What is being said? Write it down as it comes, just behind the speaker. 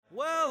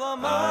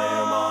I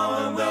am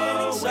on the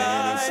winning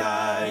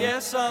side.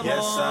 Yes, I'm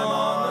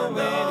on the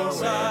winning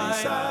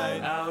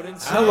side.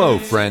 Hello,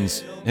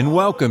 friends, and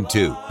welcome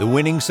to the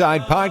Winning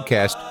Side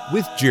Podcast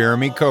with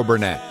Jeremy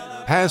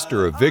Coburnett,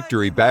 pastor of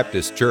Victory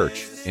Baptist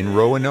Church in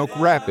Roanoke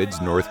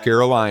Rapids, North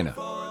Carolina.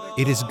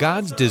 It is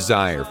God's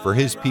desire for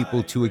His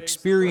people to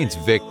experience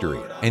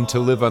victory and to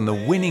live on the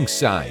winning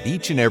side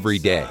each and every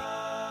day.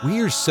 We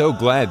are so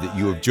glad that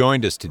you have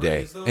joined us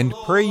today and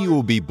pray you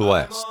will be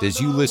blessed as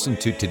you listen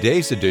to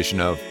today's edition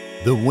of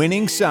The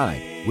Winning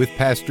Side with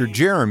Pastor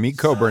Jeremy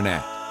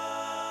Coburnett.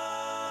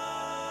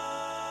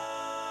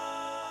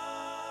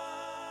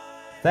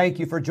 Thank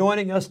you for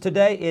joining us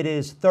today. It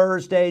is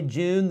Thursday,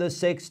 June the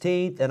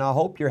 16th, and I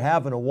hope you're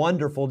having a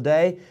wonderful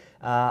day.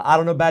 I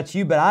don't know about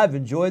you, but I've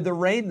enjoyed the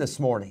rain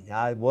this morning.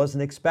 I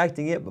wasn't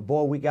expecting it, but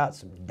boy, we got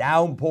some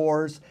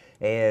downpours,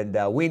 and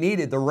we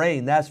needed the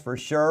rain, that's for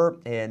sure.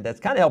 And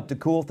that's kind of helped to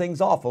cool things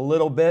off a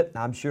little bit.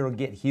 I'm sure it'll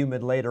get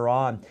humid later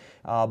on.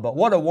 But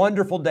what a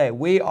wonderful day.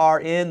 We are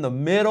in the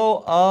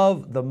middle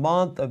of the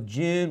month of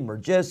June. We're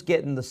just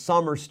getting the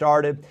summer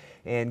started.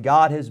 And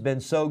God has been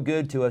so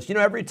good to us. You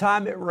know, every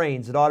time it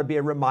rains, it ought to be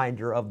a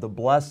reminder of the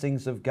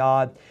blessings of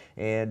God.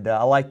 And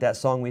I like that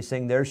song we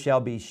sing, "There shall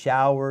be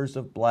showers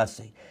of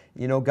blessing."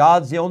 You know,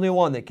 God's the only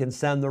one that can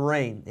send the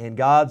rain. And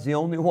God's the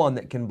only one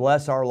that can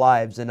bless our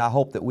lives. And I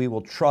hope that we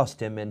will trust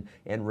Him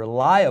and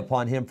rely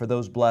upon Him for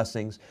those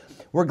blessings.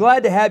 We're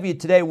glad to have you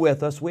today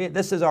with us.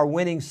 This is our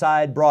Winning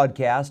Side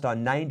broadcast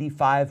on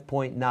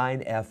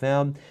 95.9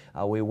 FM.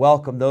 We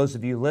welcome those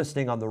of you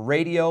listening on the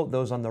radio,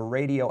 those on the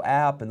radio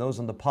app, and those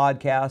on the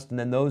podcast, and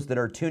then those that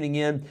are tuning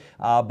in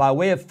by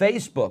way of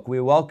Facebook. We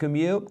welcome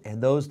you, and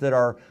those that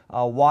are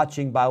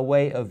watching by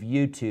way of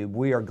YouTube.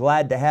 We are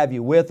glad to have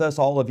you with us,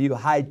 all of you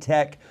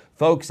high-tech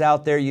folks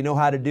out there. You know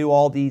how to do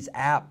all these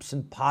apps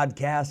and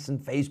podcasts and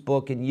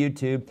Facebook and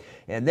YouTube.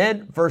 And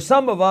then for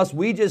some of us,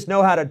 we just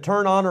know how to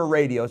turn on a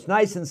radio. It's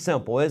nice and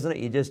simple, isn't it?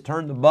 You just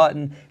turn the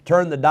button,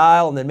 turn the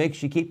dial, and then make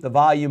sure you keep the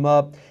volume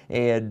up.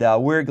 And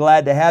we're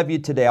glad to have you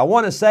today. I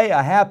want to say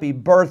a happy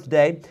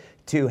birthday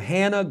to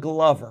Hannah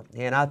Glover.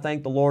 And I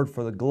thank the Lord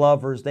for the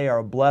Glovers. They are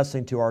a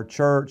blessing to our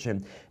church.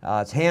 And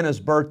it's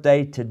Hannah's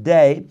birthday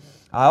today.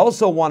 I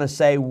also want to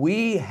say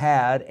we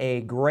had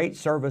a great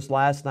service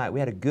last night.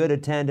 We had a good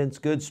attendance,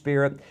 good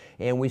spirit,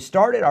 and we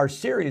started our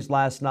series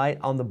last night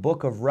on the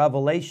book of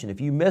Revelation. If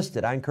you missed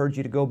it, I encourage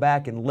you to go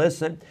back and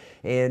listen.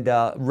 And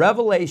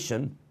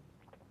Revelation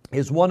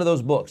is one of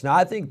those books. Now,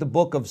 I think the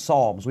book of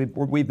Psalms,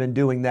 we've been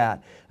doing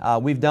that.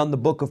 We've done the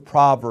book of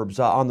Proverbs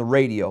on the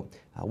radio.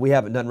 We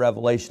haven't done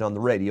Revelation on the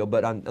radio,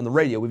 but on the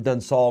radio we've done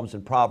Psalms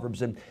and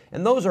Proverbs, and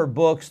those are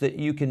books that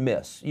you can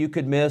miss. You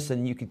could miss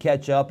and you could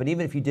catch up, and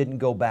even if you didn't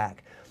go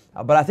back.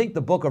 But I think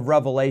the book of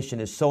Revelation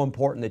is so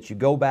important that you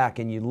go back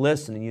and you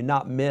listen and you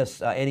not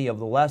miss any of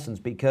the lessons,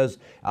 because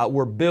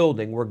we're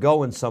building, we're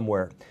going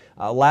somewhere.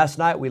 Last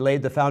night we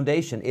laid the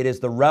foundation. It is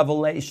the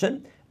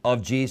revelation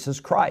of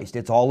Jesus Christ.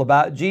 It's all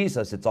about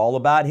Jesus. It's all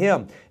about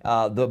Him.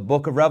 The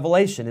book of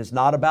Revelation is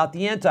not about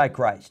the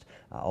Antichrist.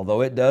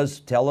 Although it does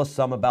tell us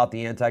some about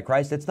the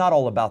Antichrist, it's not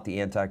all about the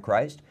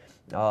Antichrist.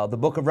 The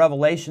book of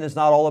Revelation is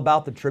not all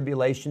about the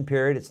tribulation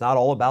period. It's not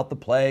all about the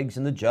plagues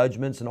and the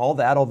judgments and all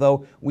that,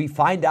 although we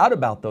find out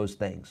about those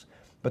things.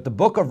 But the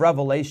book of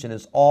Revelation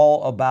is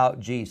all about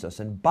Jesus.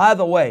 And by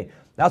the way,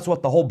 that's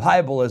what the whole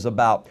Bible is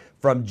about.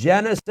 From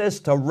Genesis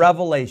to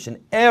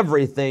Revelation,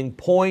 everything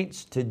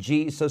points to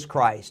Jesus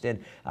Christ.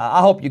 And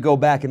I hope you go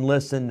back and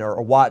listen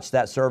or watch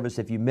that service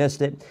if you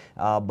missed it.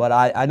 But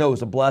I know it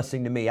was a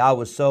blessing to me. I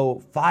was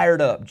so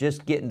fired up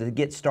just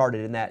get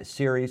started in that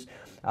series.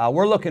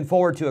 We're looking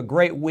forward to a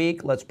great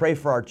week. Let's pray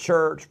for our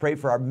church, pray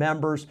for our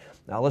members.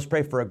 Let's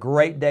pray for a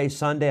great day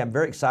Sunday. I'm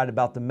very excited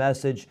about the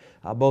message,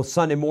 both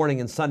Sunday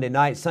morning and Sunday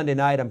night. Sunday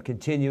night, I'm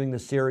continuing the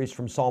series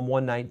from Psalm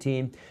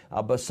 119.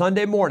 But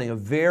Sunday morning, a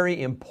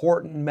very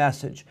important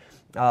message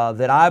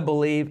that I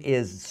believe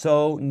is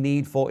so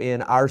needful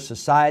in our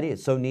society.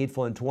 It's so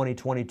needful in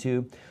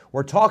 2022.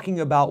 We're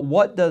talking about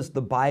what does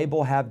the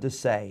Bible have to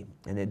say,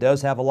 and it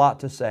does have a lot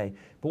to say.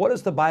 But what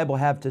does the Bible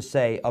have to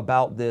say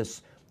about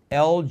this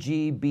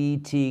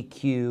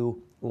LGBTQ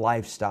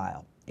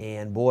lifestyle?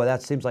 And boy,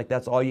 that seems like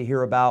that's all you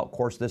hear about. Of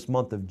course, this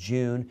month of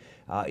June,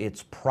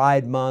 it's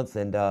Pride Month.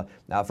 And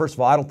now, first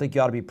of all, I don't think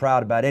you ought to be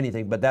proud about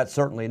anything, but that's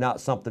certainly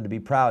not something to be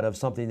proud of.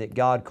 Something that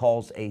God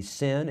calls a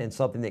sin and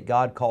something that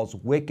God calls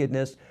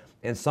wickedness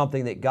and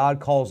something that God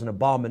calls an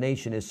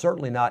abomination is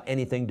certainly not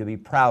anything to be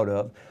proud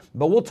of.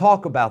 But we'll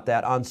talk about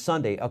that on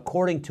Sunday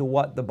according to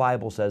what the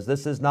Bible says.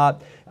 This is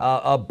not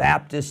a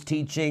Baptist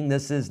teaching.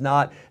 This is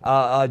not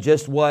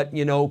just what,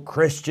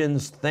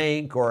 Christians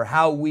think or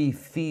how we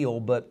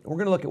feel, but we're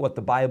going to look at what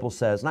the Bible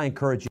says. And I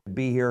encourage you to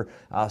be here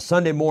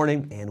Sunday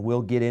morning, and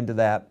we'll get into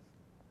that.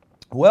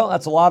 Well,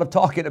 that's a lot of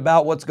talking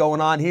about what's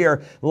going on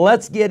here.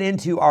 Let's get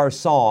into our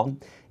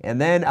song. And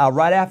then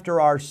right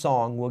after our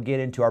song, we'll get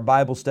into our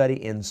Bible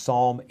study in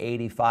Psalm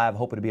 85.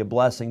 Hope it'll be a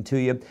blessing to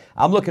you.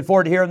 I'm looking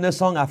forward to hearing this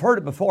song. I've heard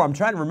it before. I'm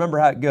trying to remember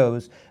how it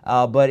goes,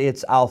 but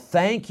it's I'll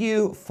Thank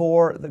You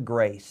for the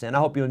Grace. And I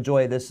hope you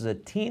enjoy it. This is a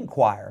teen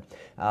choir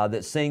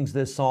that sings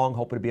this song.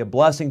 Hope it'll be a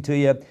blessing to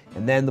you.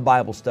 And then the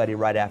Bible study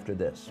right after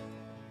this.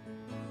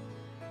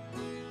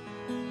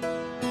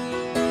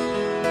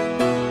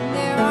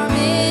 There are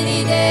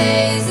many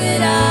days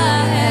that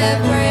I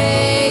have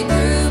prayed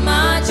through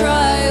my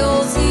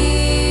trials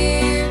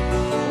here,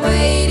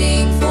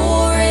 waiting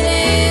for an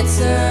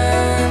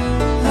answer,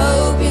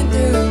 hoping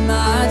through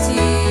my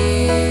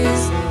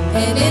tears.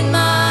 And in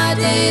my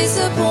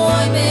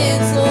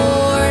disappointments,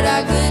 Lord,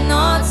 I could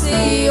not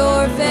see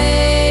your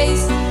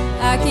face.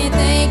 I can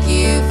thank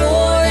you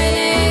for an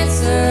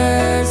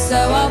answer, so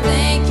I'll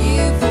thank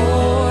you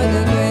for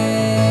the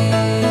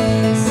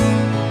grace.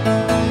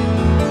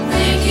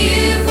 Thank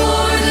you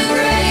for the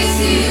grace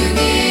you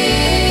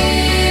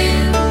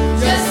give,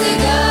 just to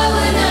go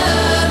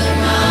another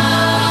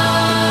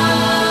mile.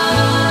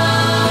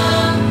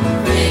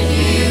 Thank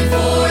you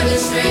for the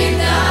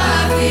strength I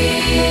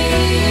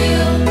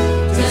feel,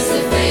 just to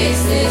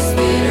face this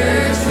bitter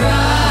trial.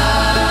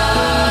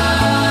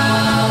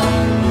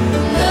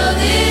 Though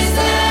this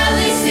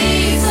valley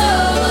seems so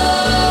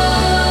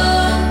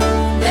long,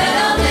 that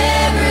I'll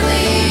never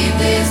leave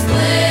this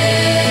place.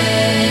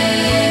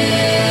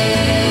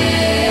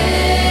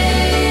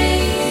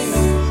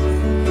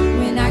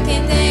 When I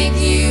can thank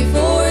you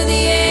for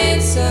the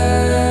answer,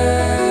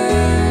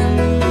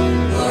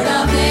 Lord,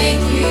 I'll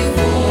thank you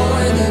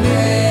for the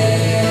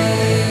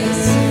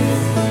grace.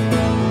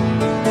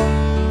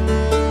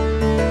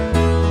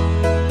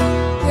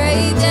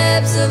 Great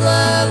depths of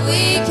love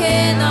we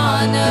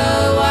cannot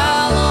know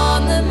while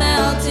on the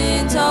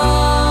mountain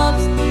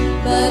tops,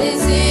 but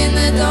it's in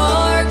the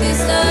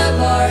darkest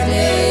of our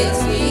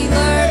days we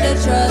learn to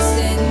trust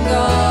in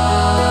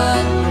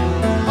God.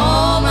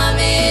 All my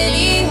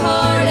many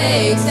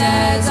heartaches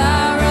as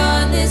I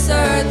run this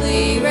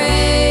earthly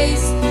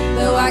race,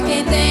 though I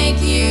can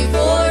thank you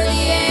for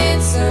the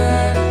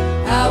answer,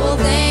 I will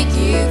thank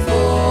you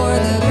for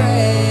the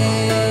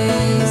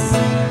grace.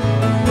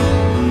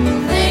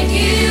 Thank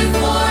you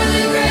for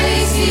the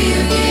grace you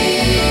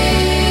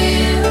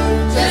give,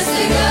 just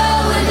to go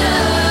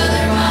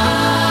another mile.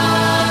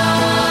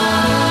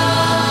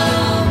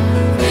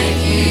 Thank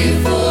you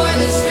for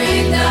the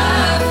strength I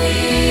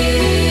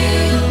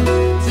feel,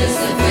 just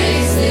to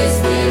face this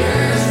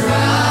bitter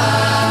trial.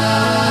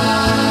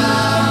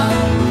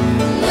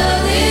 Though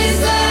this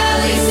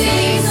valley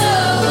seems so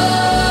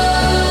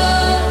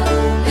long,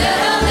 that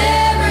I'll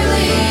never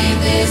leave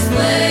this place.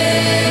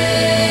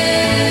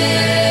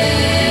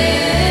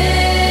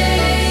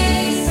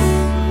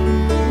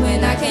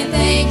 When I can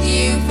thank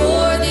you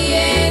for the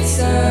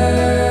answer,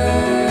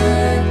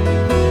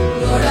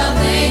 Lord, I'll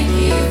thank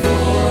you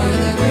for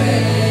the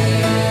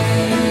grace.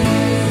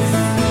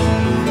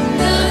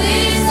 Though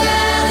this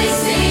valley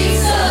seems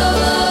so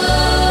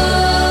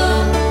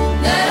long,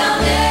 that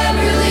I'll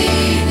never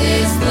leave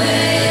this place.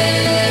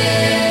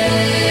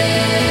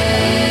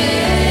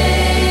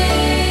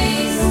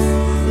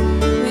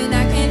 When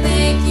I can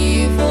thank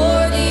you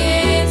for the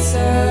answer,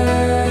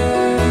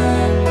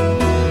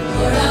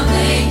 Lord, I'll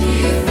thank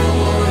you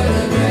for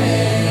the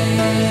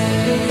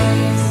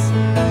grace.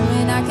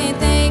 When I can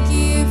thank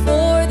you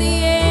for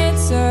the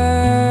answer,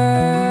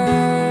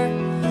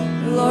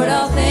 Lord,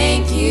 I'll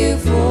thank you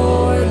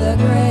for the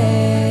grace.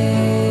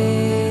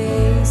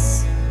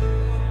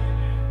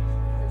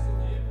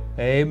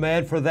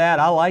 Amen for that.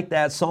 I like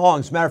that song.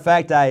 As a matter of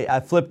fact, I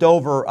flipped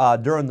over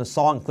during the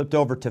song, flipped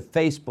over to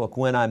Facebook.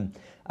 When I'm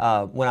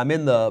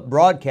in the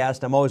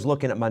broadcast, I'm always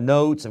looking at my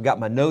notes. I've got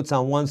my notes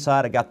on one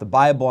side. I got the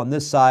Bible on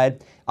this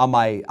side on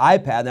my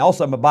iPad. And I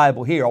also have my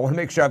Bible here. I want to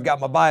make sure I've got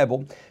my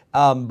Bible.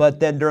 But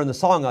then during the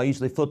song, I'll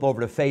usually flip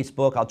over to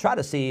Facebook. I'll try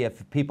to see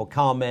if people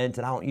comment,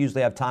 and I don't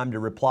usually have time to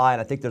reply,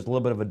 and I think there's a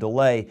little bit of a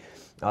delay.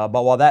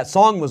 But while that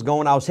song was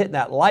going, I was hitting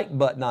that like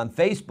button on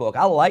Facebook.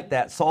 I like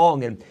that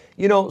song. And,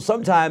 you know,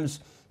 sometimes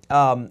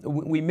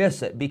we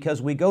miss it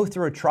because we go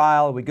through a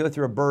trial, we go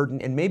through a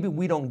burden, and maybe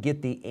we don't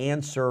get the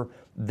answer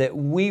that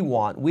we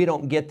want. We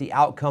don't get the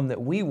outcome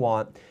that we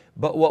want.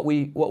 But what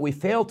we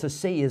fail to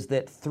see is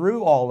that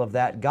through all of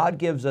that, God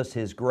gives us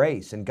His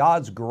grace, and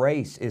God's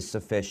grace is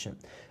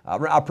sufficient.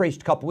 I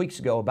preached a couple weeks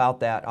ago about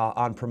that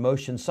on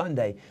Promotion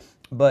Sunday.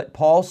 But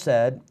Paul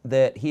said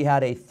that he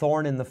had a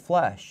thorn in the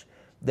flesh,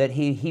 that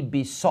he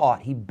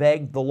besought, he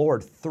begged the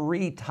Lord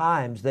 3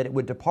 times that it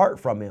would depart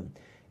from him.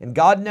 And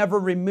God never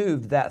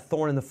removed that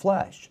thorn in the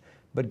flesh.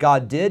 But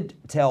God did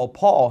tell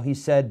Paul, He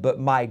said, but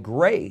my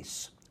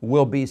grace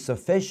will be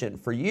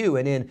sufficient for you.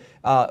 And in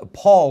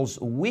Paul's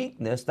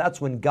weakness,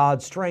 that's when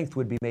God's strength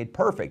would be made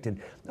perfect. And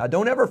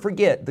don't ever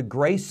forget the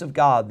grace of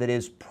God that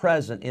is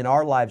present in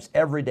our lives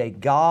every day.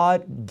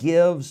 God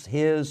gives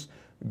His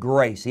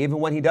grace. Even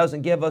when He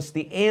doesn't give us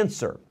the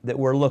answer that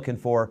we're looking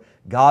for,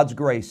 God's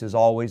grace is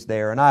always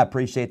there. And I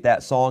appreciate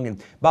that song.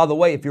 And by the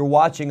way, if you're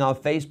watching on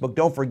Facebook,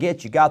 don't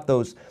forget you got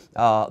those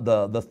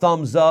the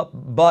thumbs up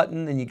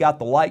button and you got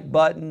the like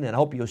button, and I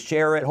hope you'll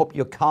share it. Hope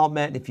you'll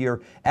comment. If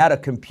you're at a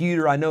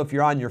computer, I know if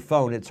you're on your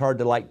phone, it's hard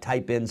to like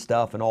type in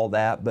stuff and all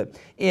that. But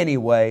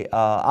anyway,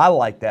 I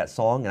like that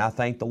song and I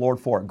thank the Lord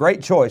for it.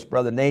 Great choice,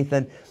 Brother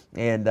Nathan,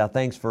 and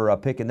thanks for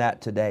picking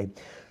that today.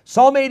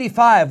 Psalm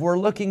 85, we're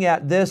looking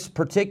at this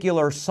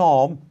particular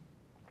psalm.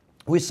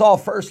 We saw,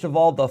 first of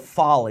all, the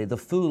folly, the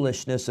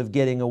foolishness of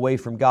getting away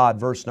from God,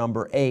 verse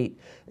number 8.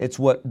 It's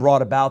what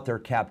brought about their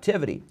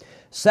captivity.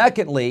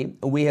 Secondly,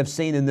 we have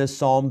seen in this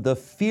psalm the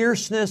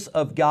fierceness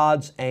of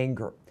God's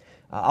anger.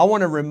 I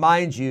want to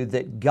remind you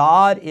that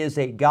God is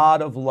a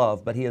God of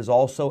love, but He is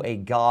also a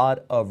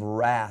God of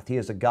wrath. He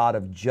is a God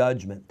of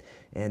judgment.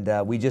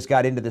 And we just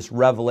got into this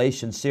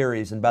Revelation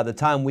series, and by the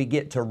time we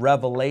get to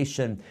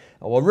Revelation,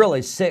 well,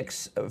 really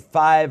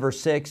 5 or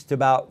 6 to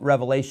about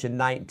Revelation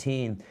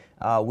 19,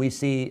 we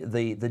see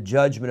the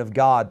judgment of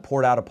God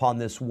poured out upon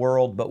this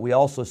world, but we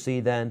also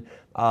see then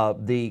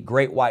the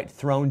great white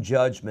throne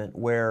judgment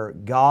where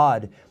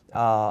God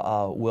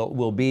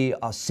will be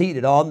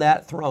seated on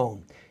that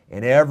throne.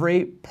 And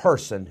every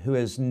person who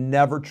has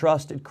never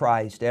trusted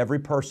Christ, every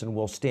person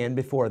will stand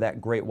before that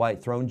great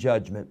white throne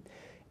judgment.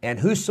 And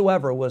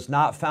whosoever was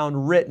not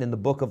found written in the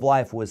book of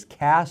life was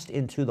cast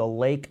into the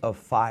lake of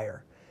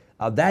fire.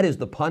 That is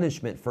the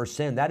punishment for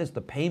sin. That is the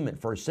payment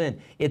for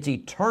sin. It's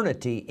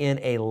eternity in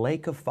a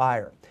lake of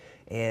fire.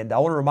 And I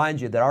want to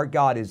remind you that our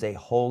God is a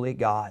holy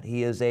God.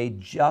 He is a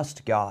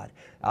just God.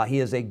 He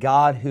is a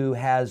God who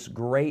has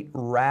great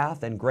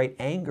wrath and great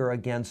anger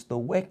against the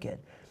wicked.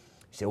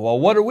 You say, well,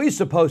 what are we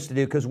supposed to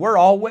do? Because we're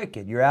all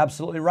wicked. You're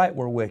absolutely right,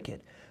 we're wicked.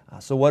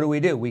 So what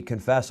do? We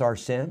confess our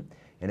sin.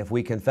 And if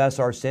we confess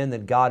our sin,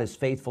 then God is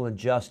faithful and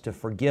just to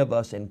forgive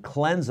us and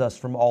cleanse us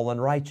from all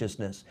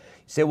unrighteousness.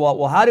 You say,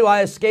 well, how do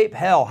I escape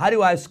hell? How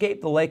do I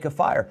escape the lake of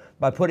fire?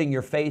 By putting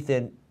your faith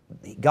in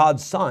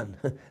God's Son,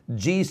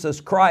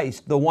 Jesus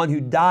Christ, the one who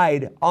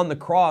died on the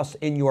cross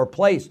in your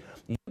place.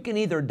 You can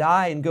either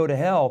die and go to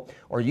hell,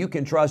 or you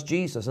can trust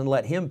Jesus and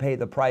let Him pay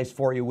the price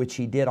for you, which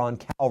He did on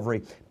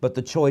Calvary. But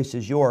the choice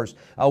is yours.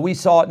 We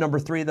saw at number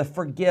 3, the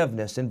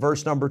forgiveness in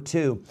verse number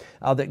 2,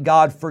 that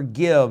God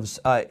forgives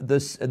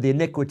the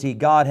iniquity.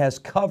 God has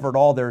covered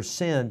all their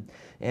sin.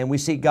 And we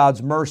see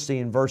God's mercy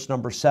in verse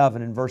number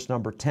 7 and verse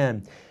number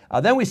 10.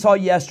 Then we saw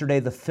yesterday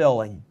the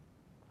filling,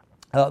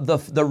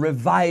 the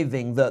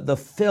reviving, the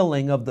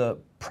filling of the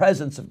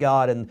presence of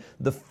God and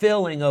the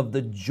filling of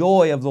the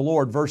joy of the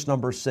Lord. Verse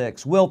number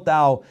 6, wilt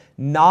thou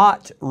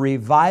not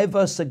revive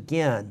us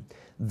again,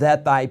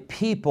 that thy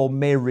people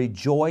may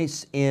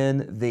rejoice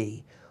in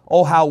thee?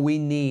 Oh, how we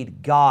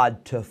need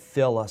God to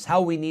fill us,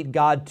 how we need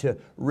God to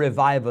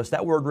revive us.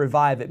 That word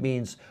revive, it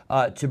means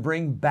to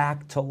bring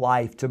back to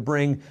life, to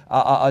bring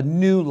a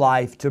new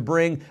life, to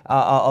bring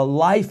a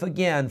life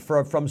again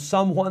from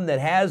someone that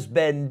has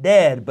been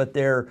dead, but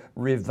they're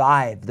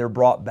revived, they're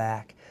brought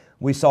back.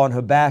 We saw in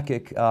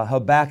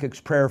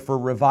Habakkuk's prayer for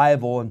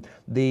revival, and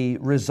the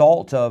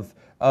result of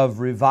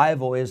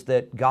revival is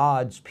that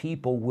God's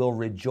people will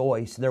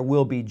rejoice. There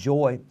will be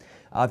joy.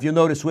 If you'll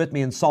notice with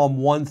me in Psalm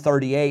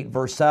 138,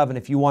 verse 7,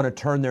 if you want to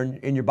turn there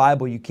in your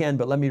Bible, you can,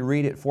 but let me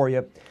read it for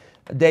you.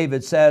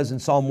 David says in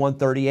Psalm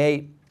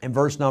 138, in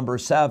verse number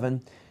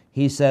 7,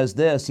 he says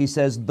this, he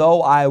says,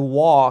 though I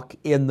walk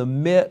in the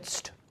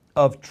midst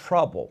of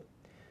trouble.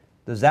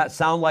 Does that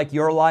sound like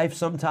your life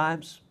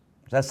sometimes?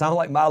 Does that sound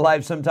like my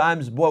life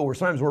sometimes? Boy,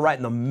 sometimes we're right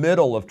in the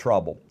middle of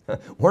trouble.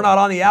 We're not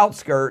on the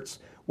outskirts.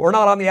 We're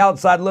not on the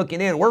outside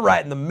looking in. We're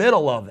right in the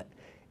middle of it.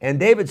 And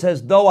David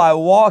says, though I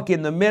walk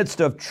in the midst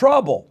of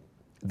trouble,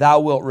 thou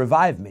wilt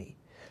revive me.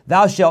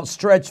 Thou shalt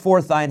stretch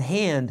forth thine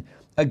hand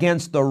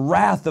against the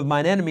wrath of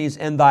mine enemies,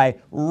 and thy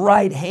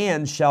right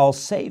hand shall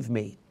save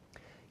me.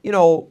 You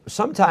know,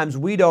 sometimes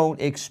we don't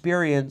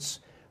experience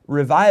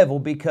revival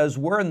because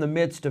we're in the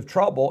midst of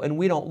trouble and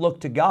we don't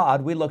look to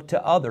God, we look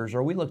to others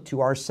or we look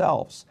to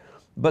ourselves.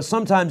 But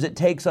sometimes it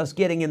takes us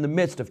getting in the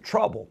midst of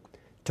trouble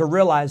to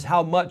realize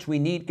how much we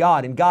need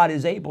God, and God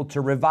is able to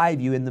revive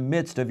you in the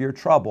midst of your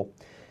trouble.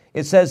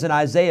 It says in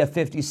Isaiah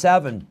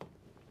 57,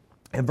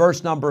 in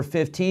verse number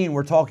 15,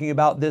 we're talking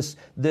about this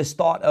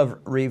thought of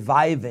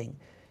reviving.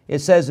 It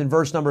says in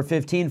verse number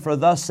 15, for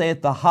thus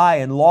saith the high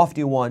and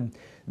lofty one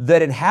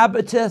that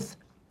inhabiteth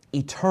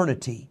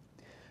eternity,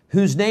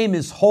 whose name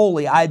is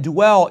holy. I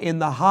dwell in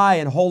the high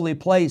and holy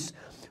place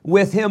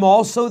with him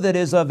also that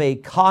is of a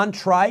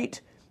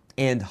contrite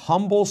and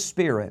humble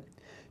spirit,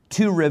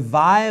 to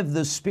revive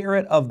the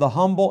spirit of the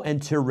humble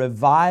and to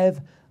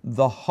revive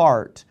the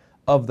heart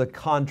of the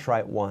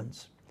contrite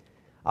ones.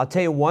 I'll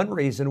tell you one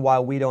reason why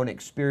we don't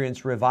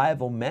experience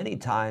revival many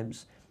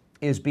times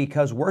is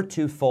because we're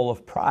too full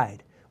of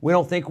pride. We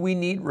don't think we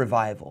need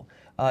revival.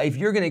 If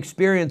you're going to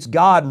experience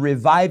God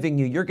reviving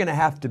you, you're going to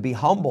have to be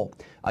humble.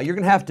 You're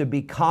going to have to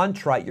be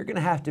contrite. You're going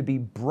to have to be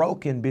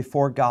broken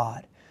before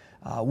God.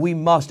 We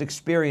must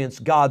experience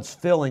God's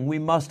filling. We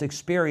must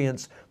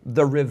experience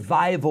the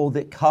revival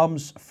that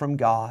comes from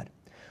God.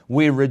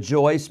 We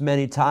rejoice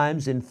many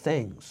times in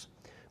things.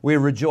 We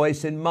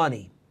rejoice in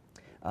money.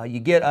 You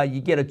get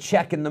a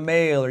check in the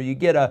mail, or you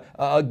get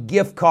a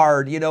gift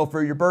card,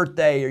 for your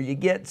birthday, or you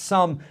get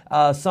some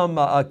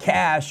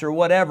cash or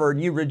whatever,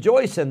 and you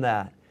rejoice in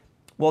that.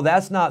 Well,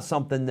 that's not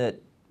something that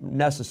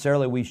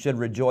necessarily we should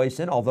rejoice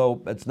in,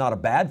 although it's not a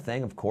bad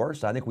thing, of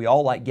course. I think we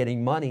all like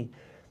getting money,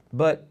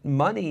 but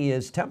money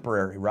is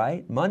temporary,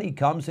 right? Money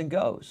comes and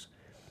goes.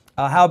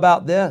 How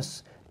about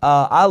this?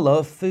 I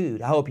love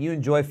food. I hope you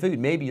enjoy food.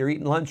 Maybe you're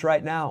eating lunch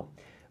right now.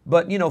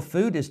 But,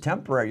 food is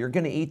temporary. You're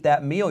going to eat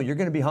that meal. You're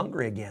going to be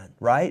hungry again,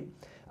 right?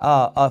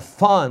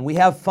 Fun. We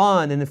have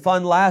fun, and the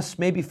fun lasts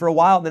maybe for a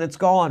while, and then it's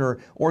gone,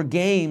 or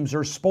games,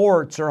 or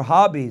sports, or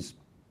hobbies.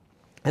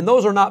 And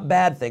those are not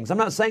bad things. I'm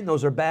not saying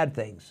those are bad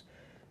things.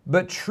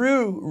 But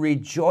true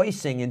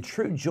rejoicing and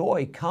true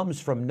joy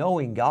comes from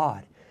knowing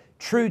God.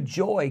 True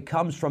joy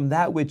comes from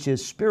that which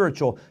is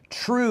spiritual.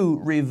 True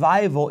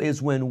revival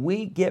is when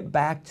we get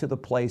back to the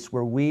place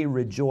where we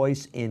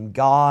rejoice in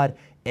God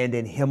and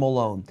in Him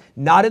alone.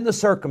 Not in the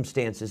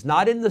circumstances,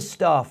 not in the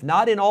stuff,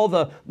 not in all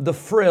the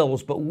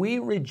frills, but we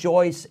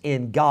rejoice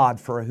in God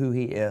for who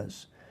He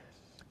is.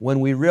 When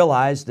we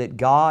realize that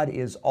God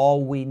is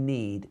all we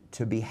need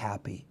to be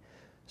happy.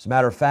 As a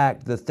matter of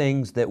fact, the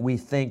things that we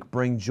think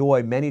bring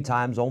joy many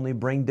times only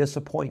bring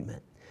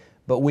disappointment.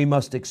 But we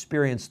must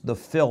experience the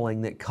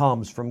filling that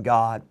comes from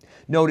God.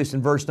 Notice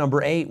in verse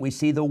number 8, we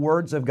see the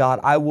words of God.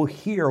 I will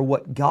hear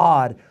what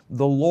God,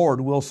 the Lord,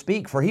 will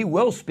speak, for He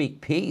will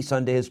speak peace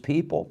unto His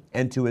people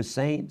and to His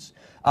saints.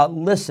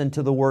 Listen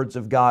to the words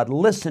of God.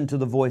 Listen to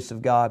the voice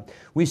of God.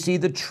 We see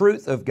the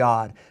truth of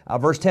God.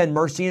 Verse 10,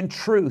 mercy and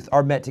truth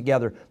are met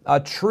together.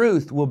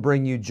 Truth will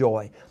bring you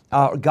joy.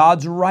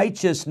 God's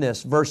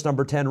righteousness, verse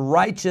number 10,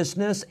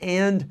 righteousness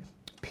and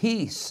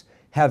peace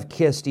have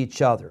kissed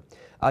each other.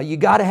 You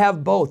got to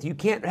have both. You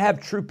can't have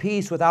true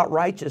peace without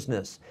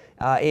righteousness.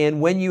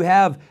 And when you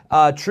have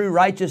true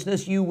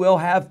righteousness, you will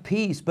have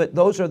peace. But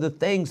those are the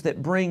things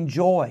that bring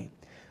joy.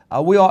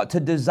 We ought to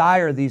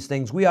desire these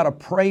things. We ought to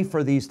pray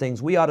for these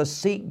things. We ought to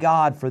seek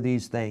God for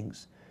these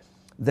things.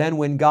 Then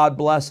when God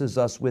blesses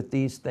us with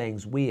these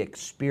things, we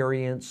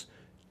experience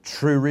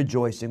true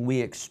rejoicing. We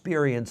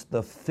experience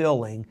the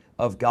filling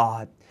of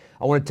God.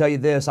 I want to tell you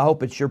this. I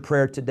hope it's your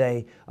prayer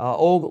today.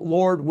 Oh,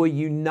 Lord, will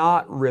you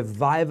not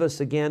revive us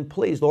again?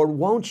 Please, Lord,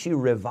 won't you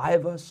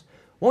revive us?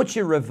 Won't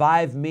you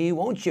revive me?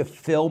 Won't you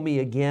fill me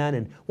again?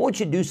 And won't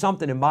you do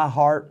something in my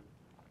heart?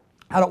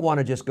 I don't want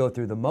to just go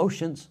through the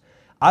motions.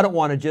 I don't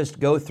want to just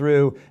go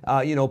through,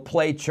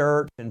 play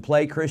church and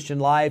play Christian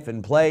life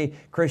and play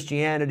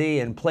Christianity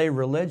and play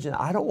religion.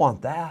 I don't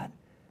want that.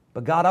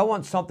 But God, I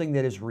want something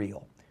that is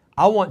real.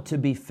 I want to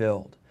be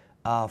filled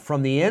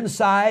from the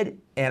inside,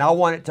 and I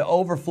want it to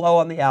overflow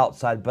on the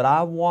outside. But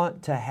I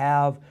want to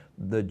have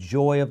the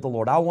joy of the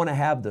Lord. I want to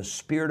have the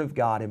Spirit of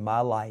God in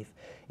my life.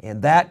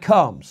 And that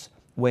comes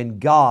when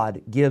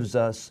God gives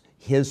us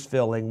His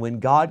filling, when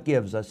God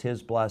gives us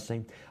His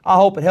blessing. I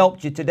hope it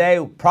helped you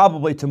today.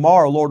 Probably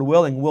tomorrow, Lord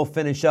willing, we'll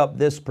finish up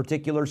this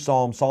particular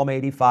psalm, Psalm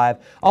 85.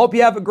 I hope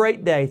you have a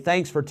great day.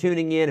 Thanks for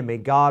tuning in, and may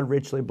God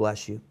richly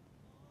bless you.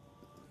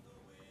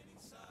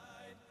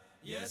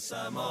 Yes,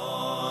 I'm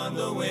on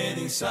the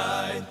winning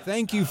side.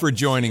 Thank you for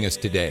joining us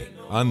today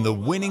on the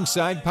Winning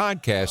Side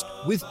Podcast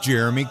with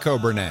Jeremy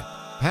Coburnett,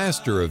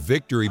 pastor of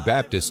Victory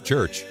Baptist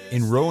Church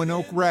in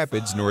Roanoke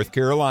Rapids, North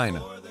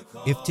Carolina.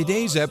 If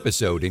today's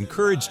episode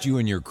encouraged you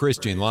in your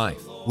Christian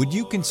life, would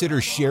you consider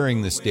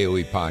sharing this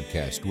daily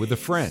podcast with a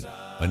friend,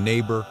 a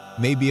neighbor,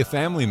 maybe a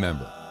family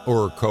member,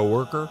 or a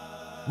coworker?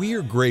 We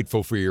are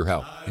grateful for your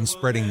help in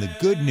spreading the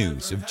good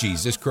news of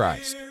Jesus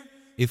Christ.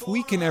 If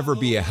we can ever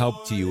be a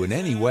help to you in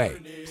any way,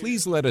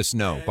 please let us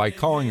know by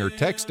calling or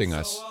texting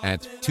us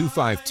at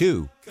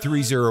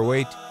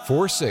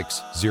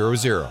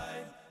 252-308-4600.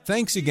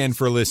 Thanks again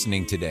for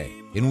listening today,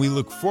 and we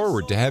look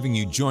forward to having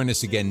you join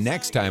us again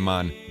next time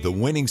on the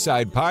Winning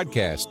Side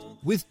Podcast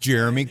with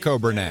Jeremy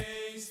Coburnett.